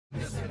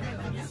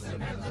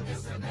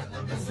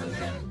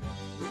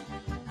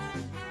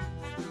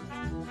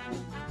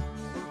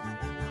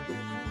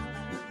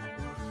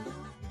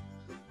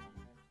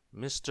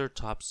Mr.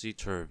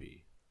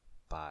 Topsy-Turvy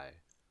by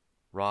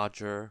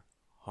Roger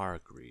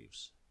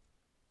Hargreaves.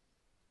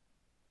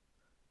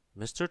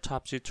 Mr.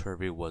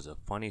 Topsy-Turvy was a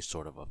funny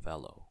sort of a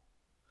fellow.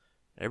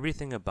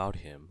 Everything about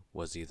him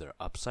was either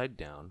upside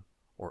down,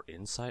 or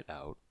inside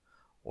out,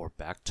 or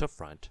back to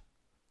front,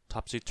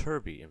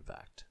 topsy-turvy in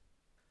fact.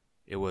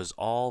 It was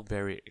all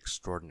very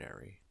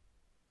extraordinary.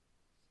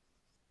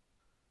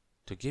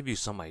 To give you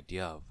some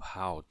idea of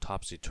how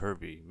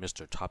topsy-turvy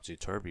Mr.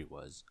 Topsy-Turvy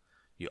was,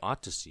 you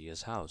ought to see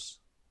his house.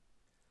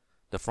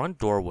 The front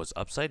door was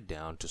upside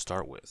down to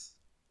start with,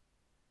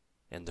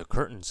 and the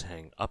curtains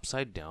hang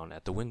upside down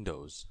at the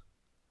windows.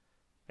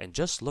 And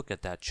just look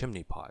at that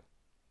chimney pot.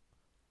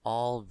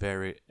 All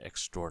very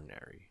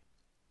extraordinary.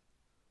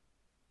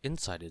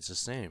 Inside is the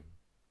same.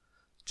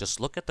 Just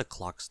look at the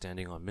clock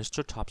standing on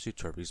Mr.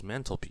 Topsy-Turvy's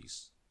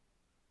mantelpiece.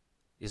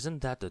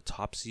 Isn't that the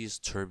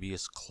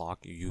topsiest-turviest clock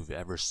you've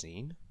ever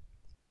seen?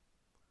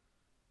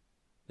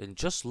 Then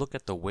just look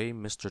at the way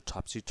Mr.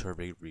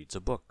 Topsy-Turvy reads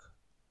a book.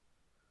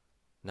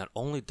 Not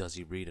only does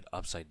he read it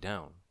upside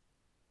down,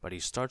 but he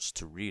starts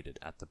to read it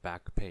at the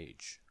back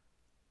page.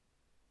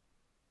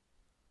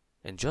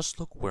 And just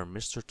look where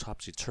Mr.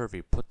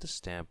 Topsy-Turvy put the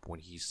stamp when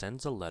he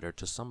sends a letter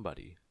to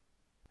somebody.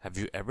 Have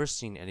you ever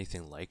seen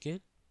anything like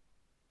it?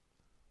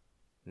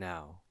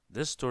 Now,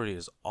 this story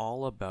is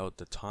all about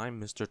the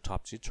time Mr.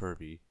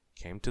 Topsy-Turvy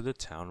came to the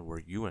town where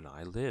you and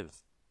I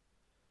live.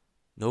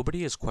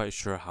 Nobody is quite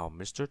sure how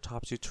Mr.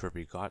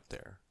 Topsy-Turvy got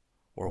there,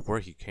 or where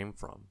he came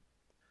from.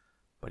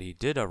 But he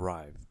did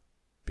arrive,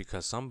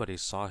 because somebody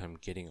saw him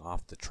getting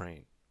off the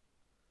train.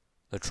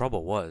 The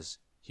trouble was,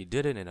 he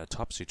did it in a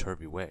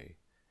topsy-turvy way,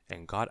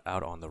 and got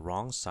out on the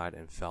wrong side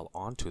and fell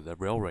onto the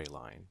railway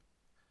line.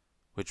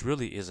 Which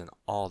really isn't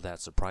all that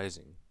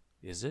surprising,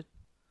 is it?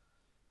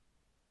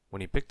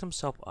 When he picked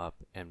himself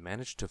up and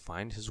managed to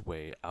find his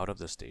way out of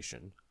the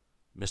station,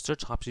 Mr.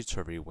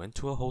 Topsy-Turvy went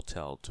to a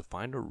hotel to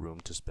find a room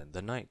to spend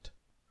the night.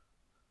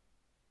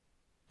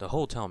 The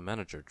hotel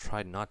manager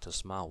tried not to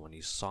smile when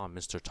he saw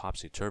Mr.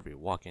 Topsy-Turvy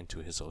walk into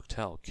his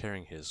hotel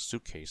carrying his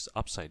suitcase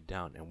upside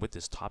down and with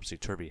his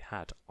topsy-turvy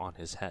hat on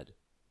his head.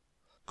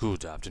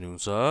 "Good afternoon,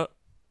 sir,"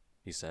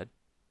 he said.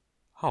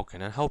 "How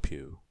can I help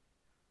you?"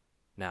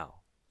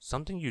 Now,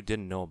 something you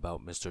didn't know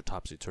about Mr.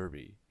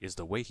 Topsy-Turvy is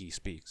the way he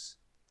speaks.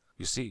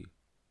 You see,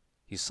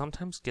 he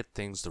sometimes gets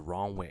things the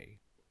wrong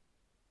way.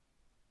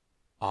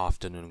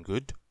 "Afternoon,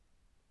 good,"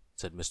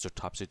 said Mr.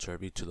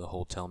 Topsy-Turvy to the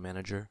hotel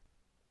manager.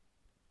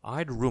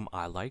 "I'd a room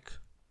I like."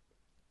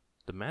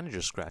 The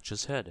manager scratched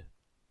his head.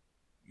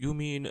 "You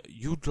mean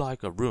you'd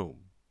like a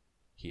room?"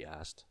 he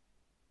asked.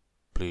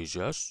 "Please,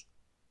 yes,"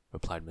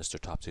 replied Mr.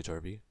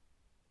 Topsy-Turvy.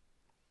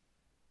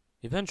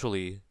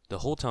 Eventually, the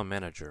hotel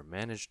manager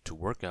managed to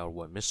work out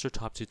what Mr.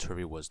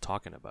 Topsy-Turvy was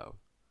talking about,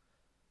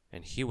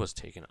 and he was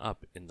taken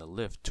up in the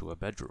lift to a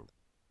bedroom.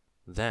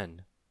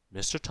 Then,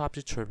 Mr.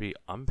 Topsy-Turvy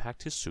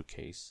unpacked his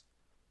suitcase,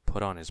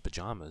 put on his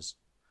pajamas,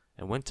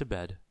 and went to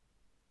bed.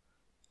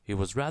 He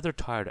was rather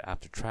tired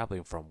after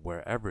traveling from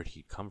wherever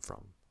he'd come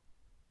from.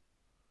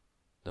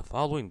 The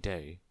following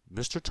day,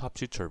 Mr.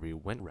 Topsy-Turvy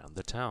went round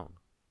the town.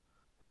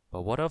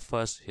 But what a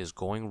fuss his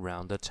going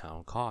round the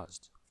town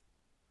caused!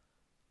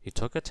 He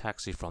took a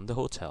taxi from the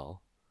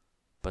hotel,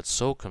 but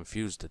so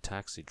confused the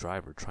taxi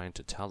driver trying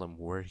to tell him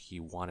where he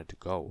wanted to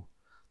go,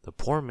 the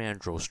poor man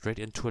drove straight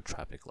into a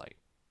traffic light.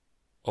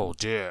 "Oh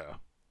dear,"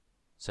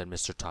 said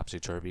Mr.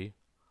 Topsy-Turvy.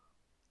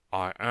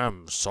 "I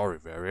am sorry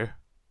very."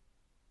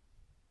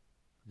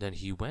 Then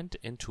he went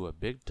into a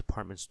big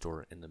department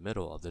store in the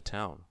middle of the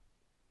town.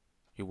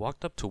 He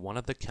walked up to one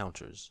of the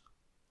counters.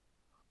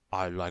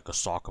 "I'd like a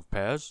sock of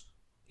pears,"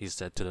 he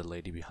said to the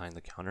lady behind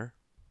the counter.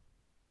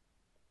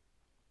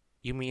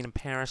 "You mean a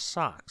pair of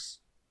socks?"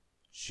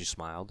 She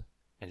smiled,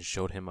 and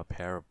showed him a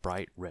pair of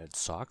bright red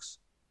socks.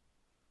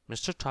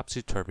 Mr.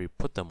 Topsy-Turvy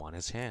put them on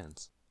his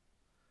hands.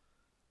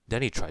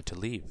 Then he tried to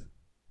leave,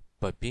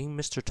 but being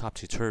Mr.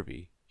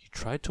 Topsy-Turvy, he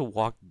tried to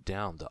walk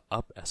down the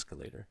up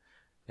escalator,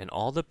 and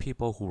all the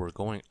people who were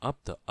going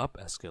up the up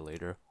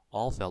escalator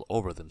all fell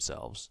over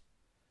themselves.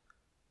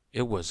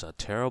 It was a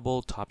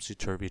terrible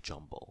topsy-turvy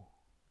jumble.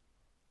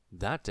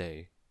 That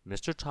day,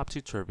 Mr.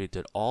 Topsy-Turvy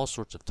did all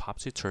sorts of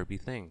topsy-turvy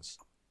things.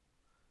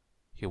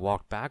 He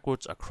walked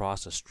backwards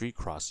across a street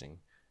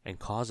crossing and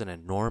caused an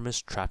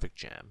enormous traffic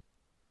jam.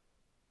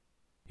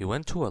 He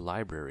went to a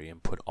library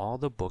and put all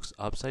the books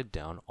upside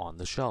down on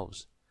the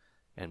shelves,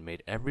 and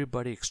made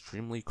everybody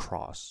extremely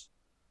cross.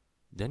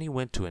 Then he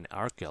went to an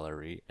art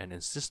gallery and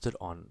insisted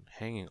on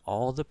hanging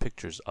all the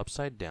pictures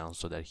upside down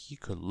so that he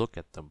could look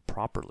at them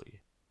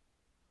properly.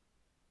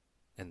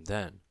 And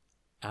then,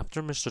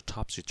 after Mr.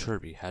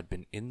 Topsy-Turvy had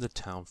been in the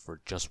town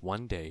for just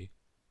one day,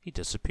 he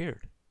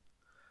disappeared.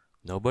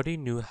 Nobody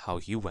knew how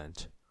he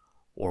went,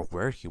 or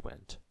where he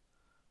went,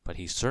 but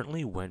he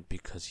certainly went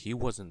because he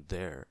wasn't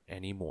there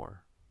any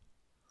more.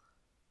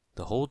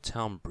 The whole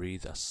town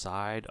breathed a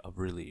sigh of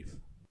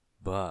relief,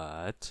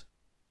 but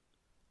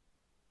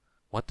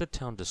What the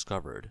town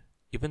discovered,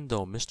 even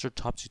though Mr.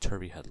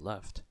 Topsy-Turvy had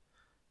left,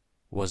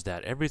 was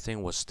that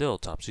everything was still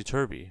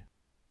topsy-turvy.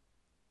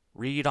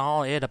 "Read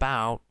all it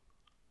about,"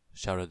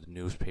 shouted the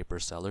newspaper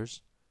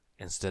sellers,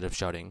 instead of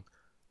shouting,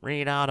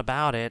 "Read out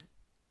about it."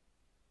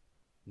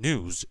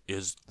 "News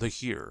is the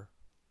here,"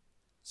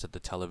 said the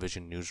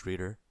television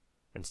newsreader,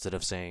 instead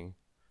of saying,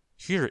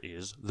 "Here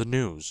is the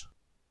news."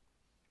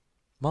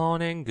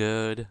 "Morning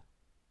good,"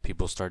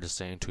 people started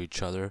saying to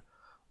each other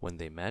when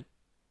they met,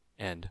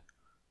 and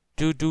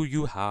do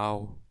you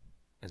how,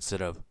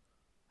 instead of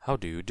how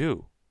do you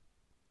do.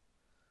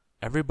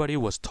 Everybody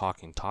was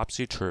talking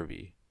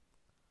topsy-turvy.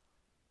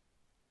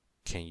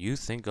 Can you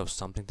think of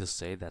something to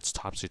say that's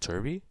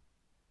topsy-turvy?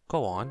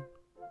 Go on.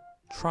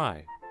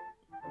 Try.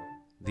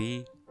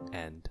 The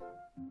end.